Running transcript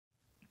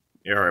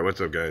Yeah, alright, what's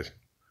up guys?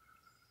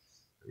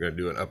 I'm going to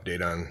do an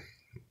update on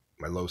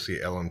my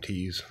Losi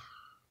Lmts.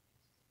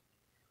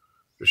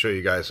 To show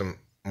you guys some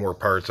more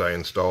parts I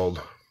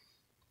installed.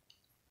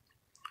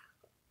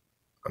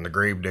 On the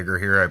grave digger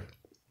here,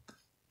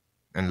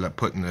 I ended up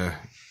putting the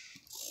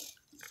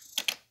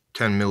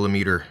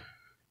 10mm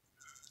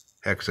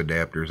hex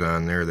adapters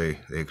on there. They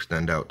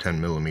extend out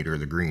 10mm,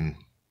 the green.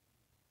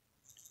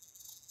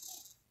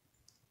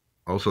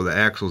 Also the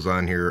axles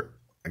on here,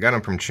 I got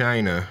them from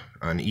China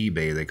on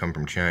eBay. They come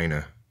from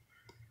China.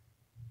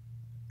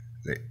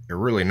 They're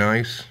really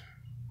nice.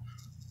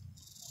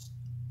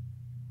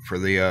 For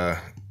the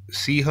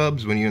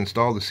C-hubs, when you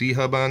install the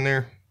C-hub on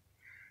there,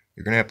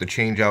 you're going to have to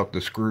change out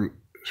the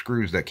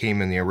screws that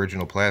came in the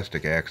original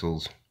plastic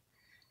axles.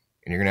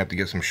 And you're going to have to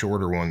get some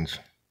shorter ones.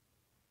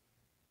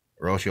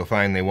 Or else you'll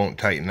find they won't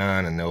tighten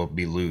on and they'll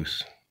be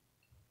loose.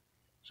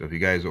 So if you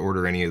guys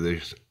order any of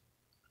these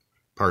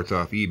parts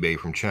off eBay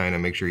from China,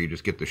 make sure you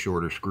just get the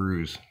shorter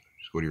screws.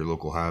 Just go to your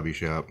local hobby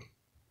shop.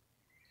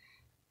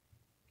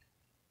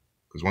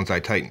 Because once I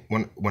tighten,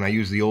 when I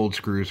use the old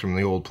screws from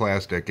the old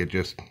plastic, it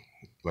just,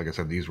 like I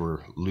said, these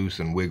were loose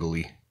and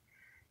wiggly.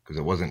 Because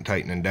it wasn't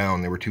tightening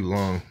down, they were too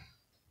long.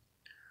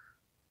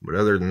 But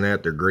other than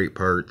that, they're great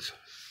parts.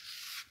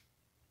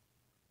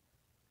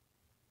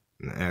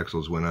 And the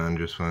axles went on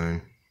just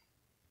fine.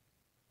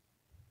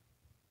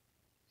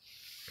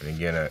 And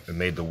again, I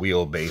made the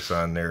wheel base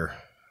on there.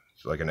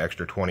 It's like an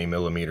extra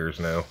 20mm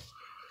now.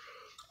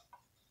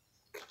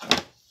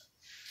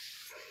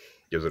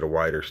 Gives it a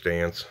wider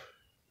stance.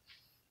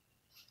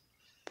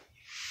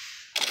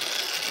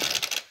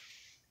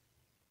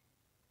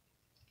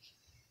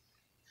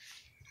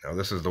 Now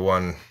this is the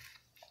one,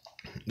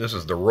 this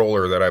is the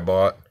roller that I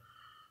bought.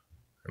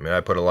 I mean,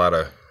 I put a lot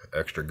of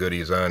extra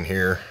goodies on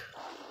here,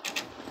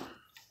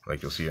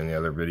 like you'll see in the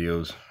other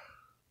videos.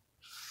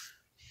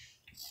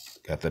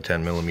 Got the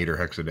 10mm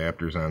hex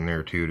adapters on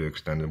there too to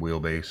extend the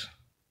wheelbase.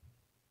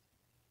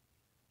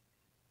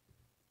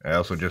 I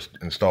also just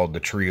installed the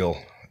Treal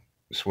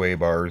sway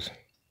bars.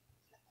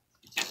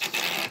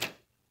 These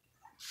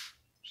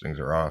things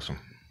are awesome.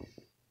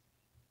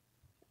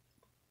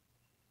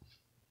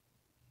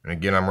 And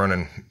again, I'm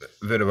running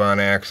Vidavon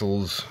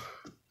axles,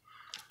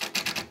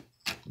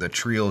 the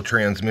Treal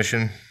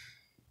transmission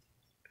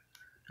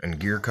and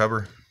gear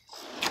cover.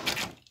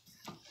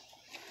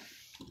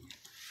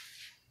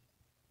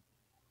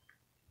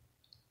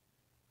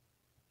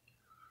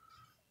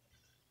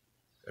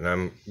 And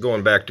I'm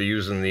going back to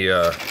using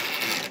the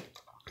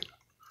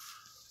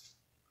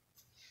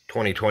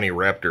 2020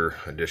 Raptor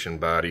edition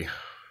body.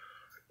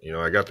 You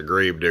know, I got the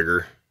grave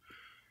digger,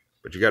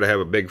 but you got to have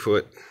a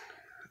Bigfoot.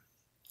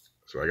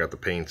 So I got the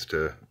paints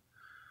to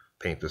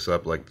paint this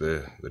up like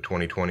the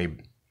 2020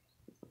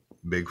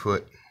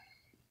 Bigfoot.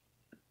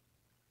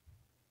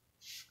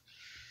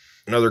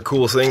 Another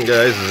cool thing,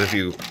 guys, is if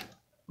you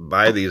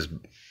buy this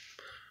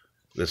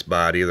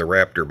body, the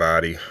Raptor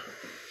body,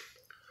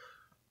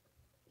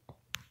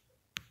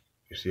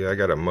 you see I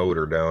got a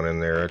motor down in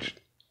there. I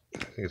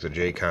think it's a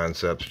J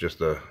Concepts,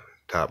 just a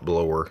top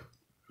blower,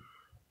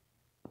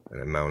 and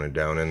it mounted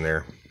down in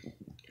there.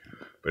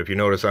 But if you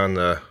notice on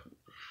the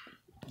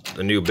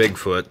new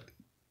Bigfoot,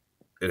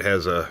 it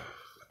has a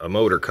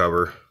motor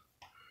cover,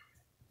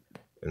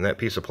 and that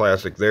piece of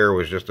plastic there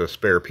was just a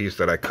spare piece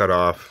that I cut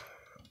off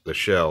the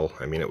shell.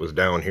 I mean, it was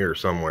down here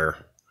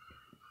somewhere.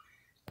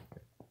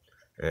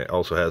 And it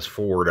also has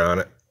Ford on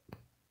it,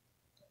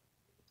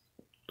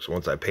 so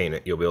once I paint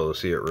it, you'll be able to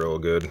see it real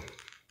good.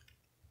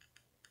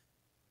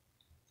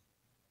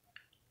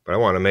 But I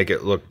want to make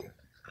it look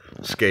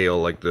scale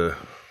like the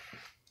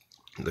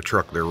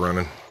truck they're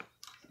running.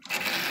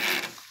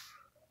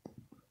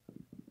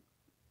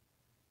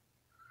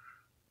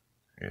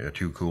 Yeah,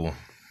 too cool.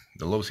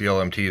 The Losi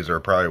Lmts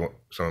are probably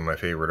some of my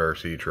favorite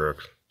RC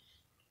trucks.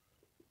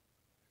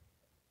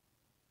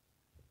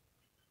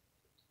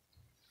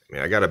 I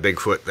mean, I got a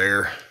Bigfoot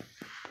there,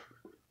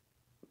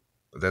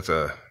 but that's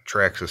a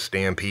Traxxas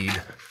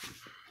Stampede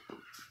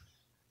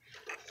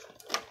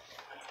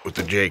with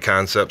the J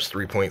Concepts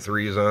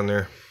 3.3s on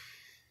there.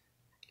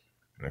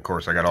 And of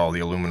course, I got all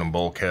the aluminum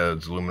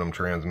bulkheads, aluminum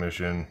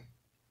transmission,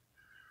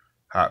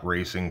 hot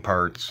racing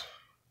parts.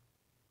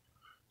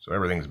 So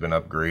everything's been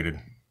upgraded.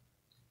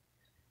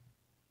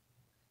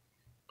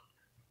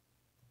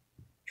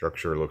 Truck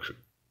sure looks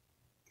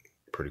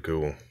pretty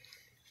cool.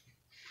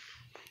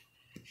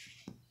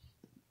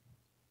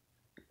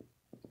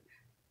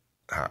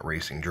 Hot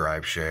racing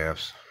drive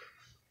shafts.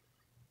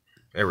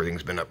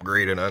 Everything's been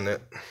upgraded on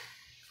it.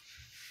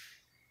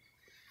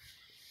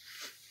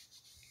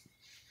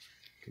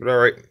 But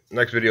alright,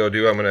 next video I'll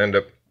do, I'm going to end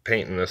up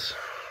painting this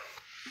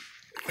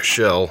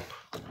shell.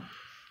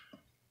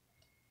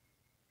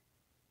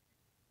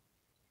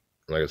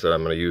 Like I said,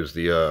 I'm going to use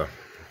the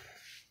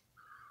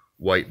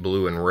white,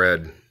 blue, and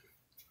red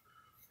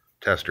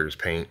Testors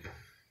paint.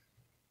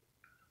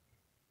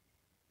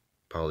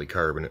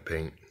 Polycarbonate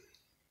paint.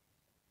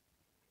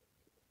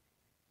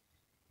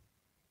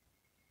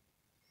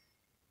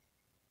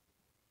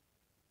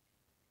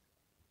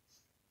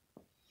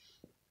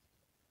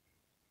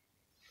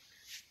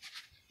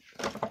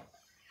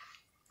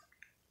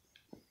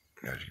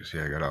 You see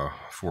I got a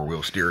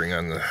 4-wheel steering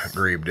on the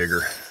grave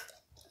digger.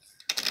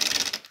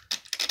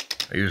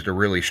 I used a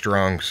really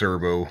strong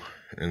servo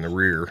in the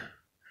rear,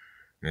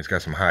 and it's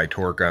got some high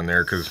torque on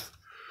there because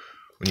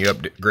when you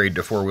upgrade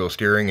to 4-wheel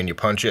steering and you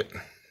punch it,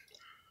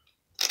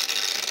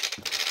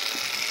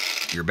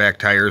 your back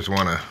tires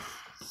want to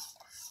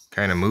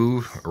kind of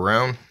move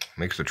around,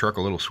 makes the truck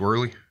a little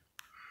swirly.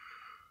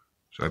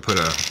 So I put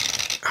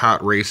a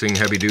hot racing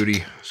heavy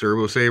duty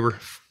servo saver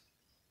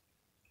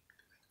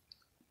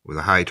with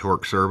a high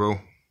torque servo.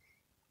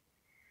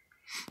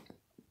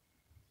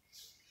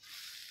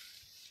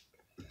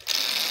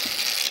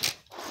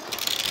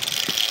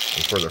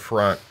 And for the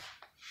front,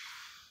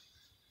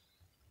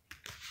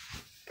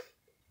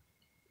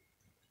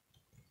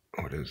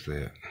 what is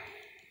that?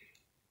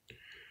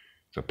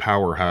 It's a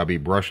Power Hobby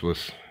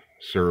brushless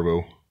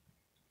servo,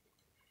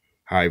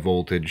 high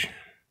voltage.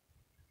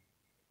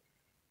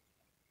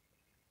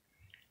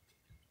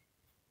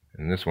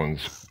 And this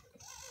one's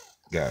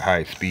got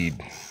high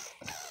speed.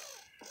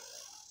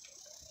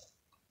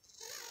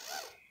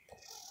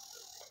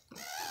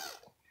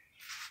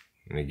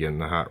 And again,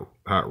 the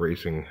hot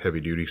racing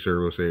heavy duty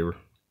servo saver.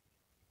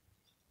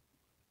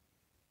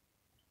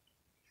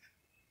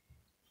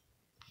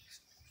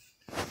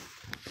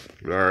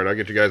 Alright, I'll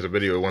get you guys a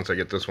video once I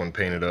get this one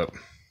painted up.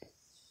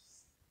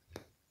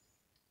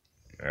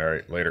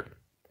 Alright, later.